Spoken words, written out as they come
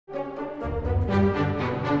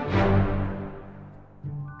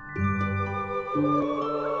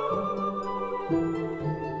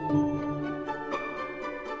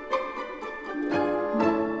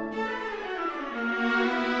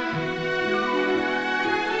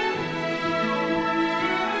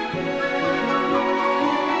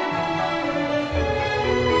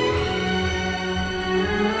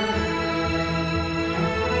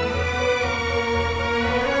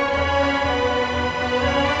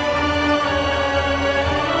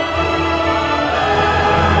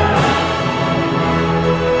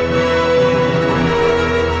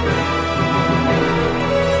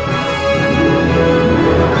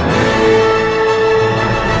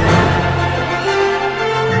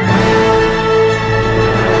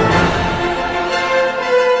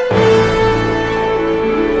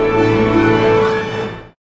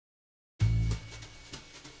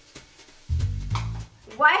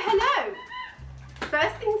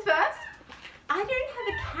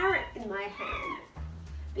have a carrot in my hand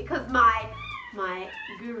because my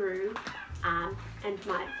guru and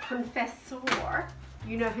my confessor,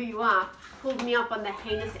 you know who you are, pulled me up on the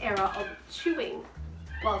heinous error of chewing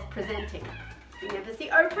whilst presenting. You never see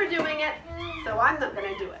Oprah doing it, so I'm not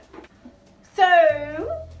going to do it.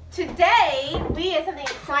 So today something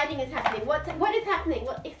exciting is happening. What is happening?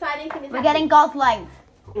 What exciting thing is happening? We're getting goslings.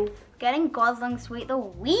 Getting goslings to eat the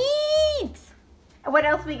weeds. What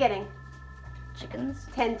else are we getting? Chickens.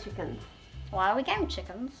 10 chickens. Why are we getting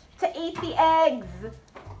chickens? To eat the eggs.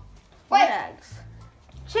 What eggs?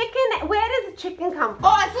 Chicken, where does the chicken come from?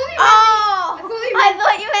 Oh, I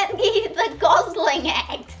thought you meant the gosling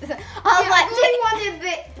eggs. I was wanted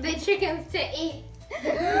the chickens to eat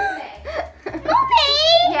the goose eggs. Mommy!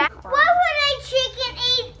 Yeah. Why would a chicken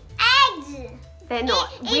eat eggs? They're not.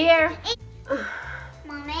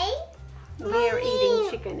 We're eating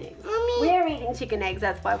chicken eggs. We're eating chicken eggs,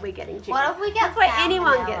 that's why we're getting chicken. What if we get That's why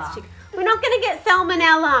anyone gets chicken. We're not going to get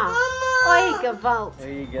salmonella. Oi, gewalt. Where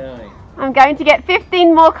are you going? I'm going to get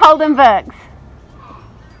 15 more Colldunbergs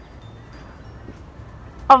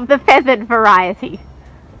of the feathered variety.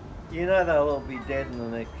 You know they'll all be dead in the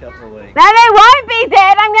next couple of weeks. No, they won't be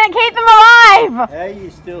dead. I'm going to keep them alive. How you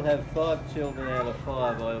still have 5 children out of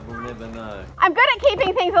 5, I will never know. I'm good at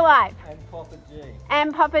keeping things alive. And Papa G.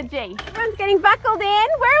 And Papa G. Everyone's getting buckled in.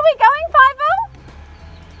 Where are we going, Fivel?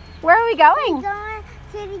 Where are we going? We're going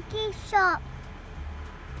to the geese shop.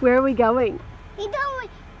 Where are we going? We're going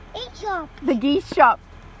to the geese shop. The geese shop.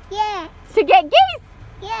 Yeah. To get geese?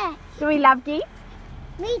 Yeah. Do we love geese?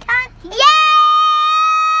 We can. Yes!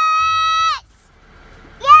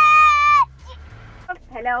 Yes!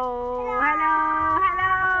 Hello, hello,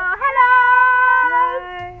 hello,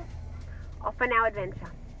 hello. Off on our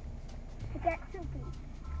adventure. To get some geese.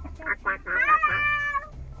 Quack, quack, quack, quack, quack.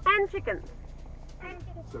 And chickens.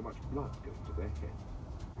 So much blood going to their head.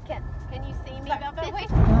 Can you see me, Bubba?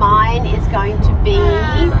 Mine is going to be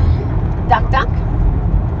duck duck,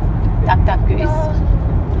 duck duck goose,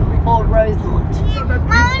 or Rosemont.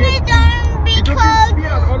 Mine is going because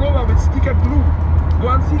Smeared all over with stick and glue. Go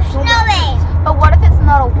and see snowing. But what if it's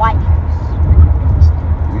not a white goose?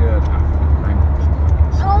 Weird African language.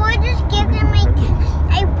 So we'll just give them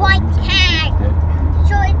a white tag,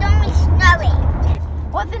 so it's only snowing.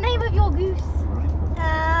 What's the name of your goose?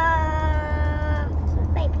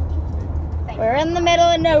 Baby. We're in the middle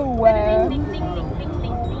of nowhere.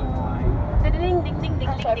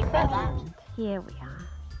 Here we are.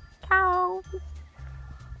 Cows.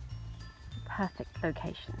 Perfect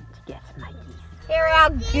location to get my geese. Here are our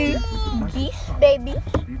geese, baby.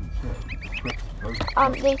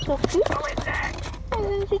 Aren't they so cute?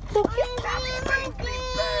 Aren't they so cute?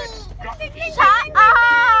 Shut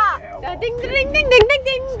up! Ding ding ding ding ding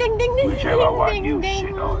ding ding ding ding. Whichever one you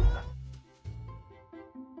sit on.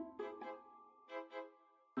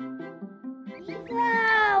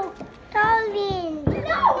 Wow, dolphins.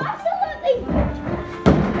 No, absolutely.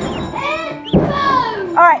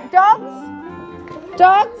 All right, dogs.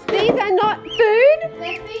 Dogs, these are not food.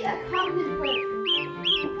 Their feet are covered with food.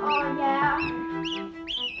 Oh yeah.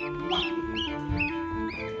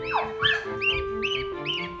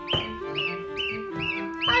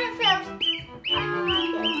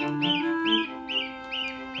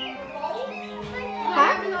 I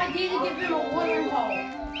have an idea to give them a watering hole.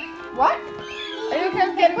 What? Are you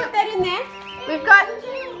okay to put that in there? We've got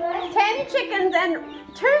 10 chickens and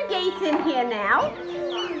 2 geese in here now,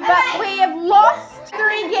 but we have lost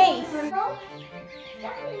 3 geese.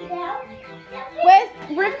 Where's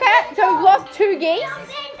Rivka? So we've lost 2 geese?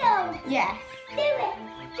 Yes. Do it.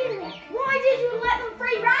 Why did you let them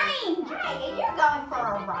free range? Hey, are you going for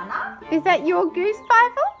a runner? Is that your goose,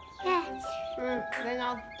 Fivel? Yes. Then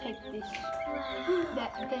I'll take this.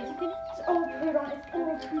 Oh, put it on.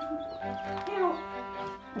 It's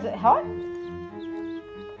Is it hot?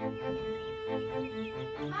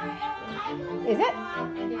 Is it?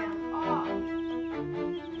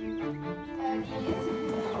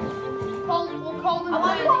 Cold I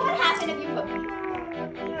wonder what would happen if you put. You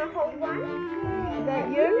want to hold one? Is that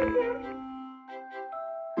you?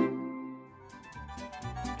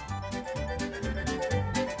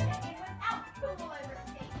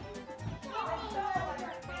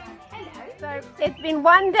 So it's been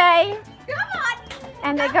one day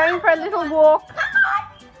and they're going for a little walk.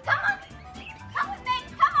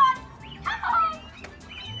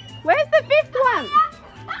 Where's the 5th one?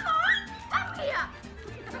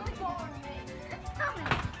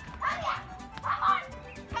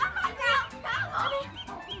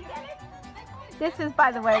 This is,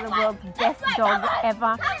 by the way, the world's best dog ever.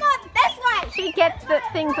 Come on, this way. she gets that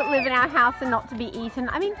things that live in our house are not to be eaten.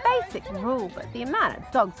 I mean, basic rule, but the amount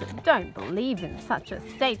of dogs that don't believe in such a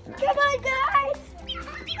statement. Come on, guys!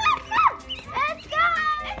 Let's go!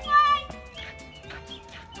 This way!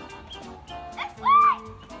 This way!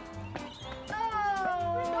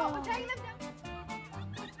 Oh, we're taking them down.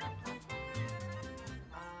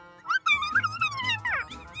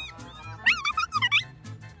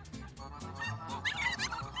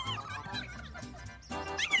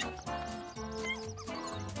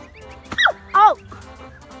 Oh!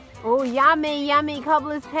 Oh, yummy, yummy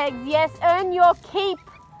cobbler's pegs. Yes, earn your keep.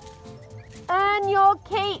 Earn your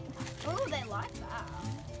keep. Oh, they like that.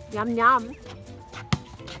 Yum, yum.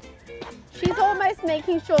 She's almost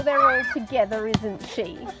making sure they're all together, isn't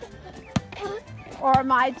she? Or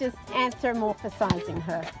am I just anthropomorphizing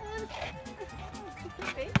her?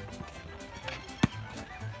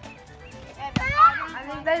 I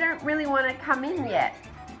think they don't really want to come in yet.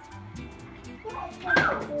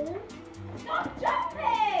 Stop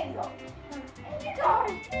jumping! You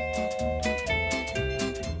don't.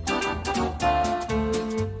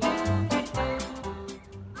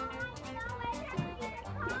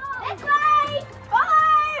 This way!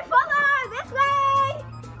 Follow! Follow! This way!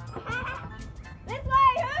 This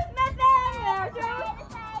way! Who's missing? There's who? This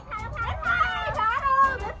way!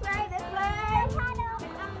 Paddle! This way! This way!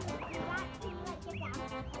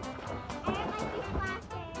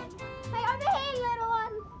 Hey, over here, little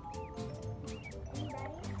one!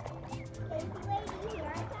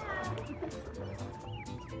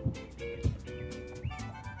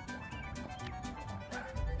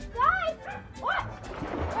 Guys, what?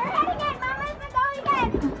 We're heading in. Mama's been going in.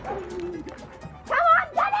 Come on,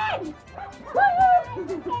 get in.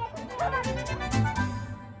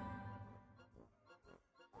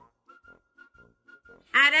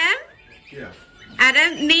 Adam? Yeah.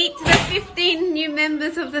 Adam, meet the 15 new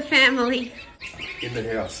members of the family. In the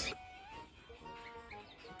house.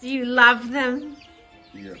 Do you love them?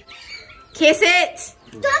 Yeah. Kiss it.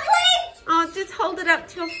 Ducklings! Oh, just hold it up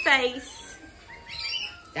to your face.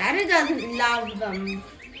 Daddy doesn't love them.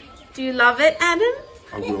 Do you love it, Adam?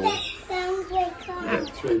 I will. Sounds like Yeah,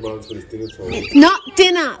 3 months when it's dinner time. It's not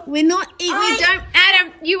dinner. We're not eat. We don't.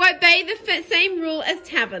 Adam, you obey the same rule as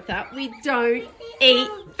Tabitha. We don't eat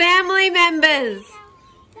family members.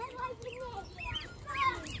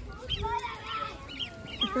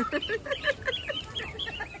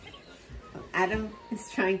 Adam is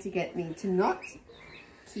trying to get me to not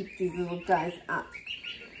keep these little guys up.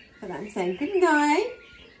 But I'm saying good night.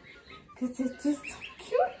 Because they're just so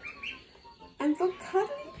cute. And so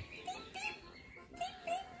cuddly.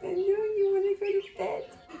 I know you want to go to bed.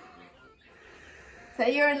 So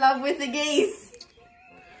you're in love with the geese.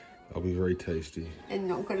 I'll be very tasty. And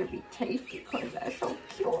not going to be tasty because they're so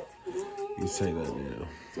cute. You say that now.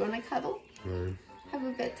 Do you want to cuddle? No. Have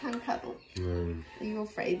a bedtime cuddle. No. Are you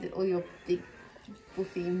afraid that all your big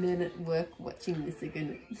buffy men at work watching this are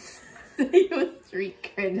going to say your street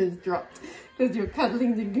cred has dropped because you're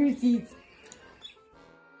cuddling the goosies?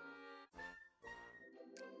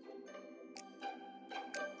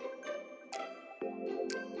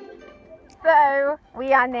 So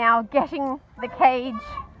we are now getting the cage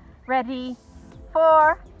ready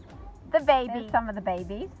for the babies. Some of the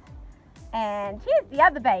babies. And here's the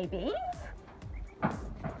other babies.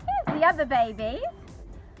 Here's the other babies.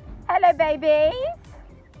 Hello, babies.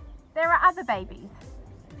 There are other babies.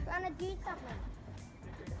 I'm trying to do something.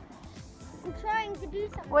 I'm trying to do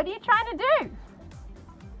something. What are you trying to do?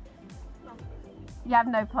 You have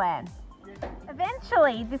no plan.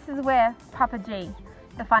 Eventually, this is where Papa G,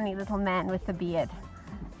 the funny little man with the beard,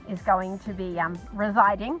 is going to be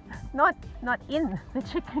residing. Not in the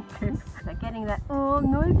chicken coop. They're getting that all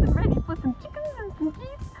nice and ready for some chickens and some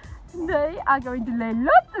geese. They are going to lay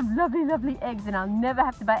lots of lovely, lovely eggs, and I'll never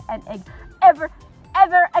have to buy an egg ever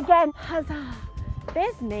again. Huzzah!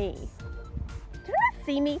 There's me. Do you not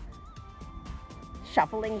see me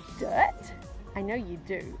shoveling dirt? I know you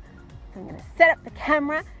do. So I'm going to set up the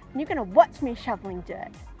camera and you're going to watch me shoveling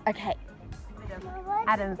dirt. Okay.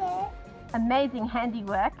 Adam's amazing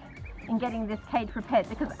handiwork in getting this cage prepared,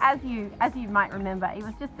 because as you might remember, it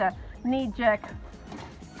was just a knee-jerk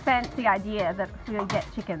fancy idea that we would get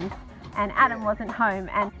chickens, and Adam wasn't home,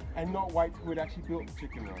 and not wait till we'd actually built the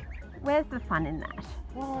chicken run. where's the fun in that?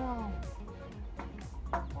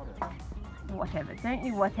 Whatever, don't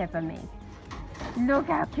you whatever me. Look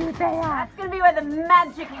how cute they are. That's going to be where the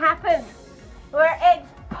magic happens, where eggs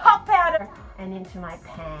pop out of and into my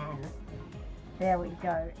pan. There we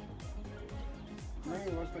go.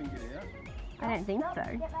 I don't think so.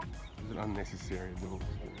 Is it unnecessary?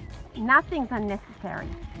 Nothing's unnecessary.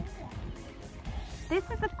 This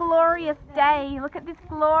is a glorious day. Look at this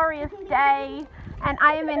glorious day. And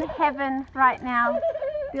I am in heaven right now,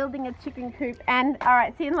 building a chicken coop. And, all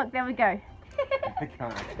right, see, and look, there we go. I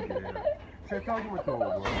can't actually get out. So I told you what the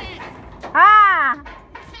all was. Ah!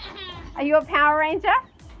 Are you a Power Ranger?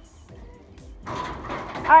 All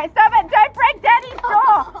right, stop it. Don't break Daddy's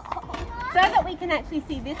door. So that we can actually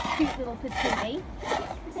see this cute little patootie,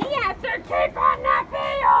 he has to keep a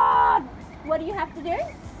nappy on. What do you have to do?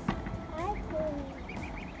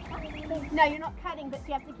 No, you're not cutting, but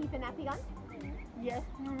you have to keep a nappy on? Yes.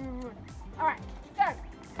 All right, so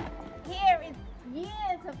here is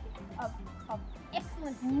years of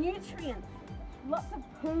excellent nutrients. Lots of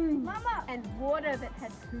poo. Mama. And water that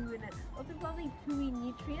had poo in it. Lots of lovely pooey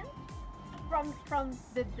nutrients from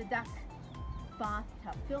the duck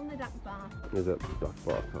bathtub. Film the duck bath. There's that duck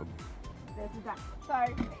bathtub. There's the duck. So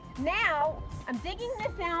now I'm digging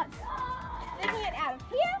this out, digging it out of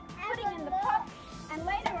here, putting it in the pot, and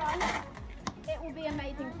later on it will be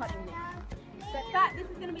amazing potting mix. But this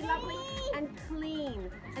is going to be lovely and clean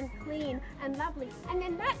and lovely. And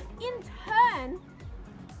then that in turn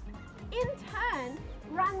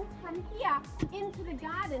runs from here into the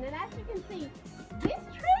garden. And as you can see, this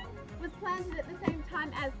tree was planted at the same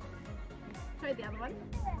time as, show the other one,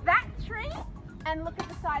 that tree. And look at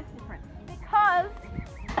the size difference because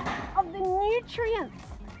of the nutrients.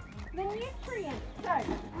 The nutrients. So,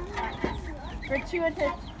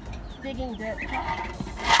 gratuitous digging dirt.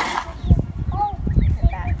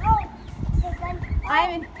 I'm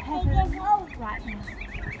in heaven right now,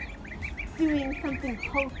 doing something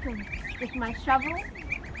wholesome with my shovel,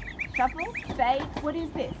 spade. What is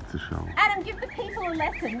this? It's a shovel. Adam, give the people a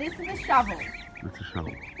lesson. This is a shovel. It's a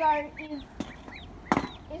shovel. So is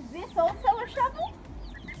this also a shovel?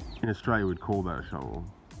 In Australia, we'd call that a shovel.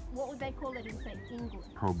 What would they call it in, say, England?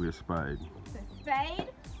 Probably a spade. So spade,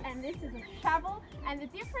 and this is a shovel, and the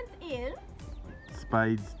difference is?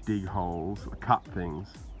 Spades dig holes, cut things,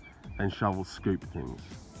 and shovels scoop things.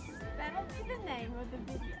 That'll be the name of the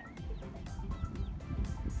video.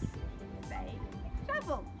 Spade,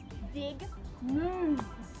 shovel, dig, move.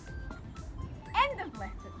 End of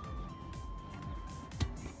lesson.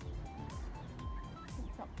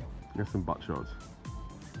 Stop. Got some butt shots.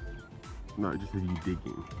 No, just of you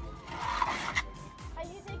digging. Are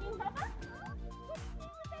you digging, Papa?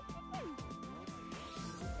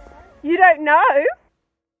 You don't know?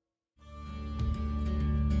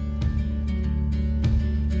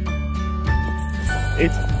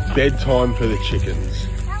 It's bedtime for the chickens.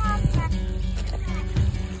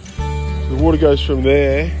 The water goes from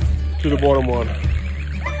there to the bottom one,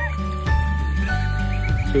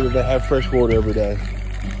 so that they have fresh water every day.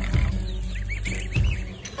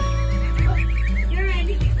 You're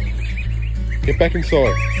ready. Get back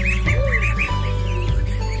inside.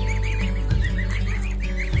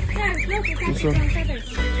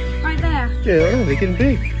 Right there. Yeah, I know, they're getting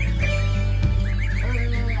big.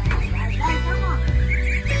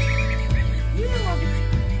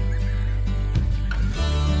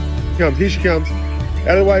 Here she comes.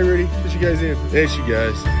 Out of the way, Rudy. There she goes in. There she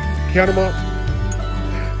goes. Count them up.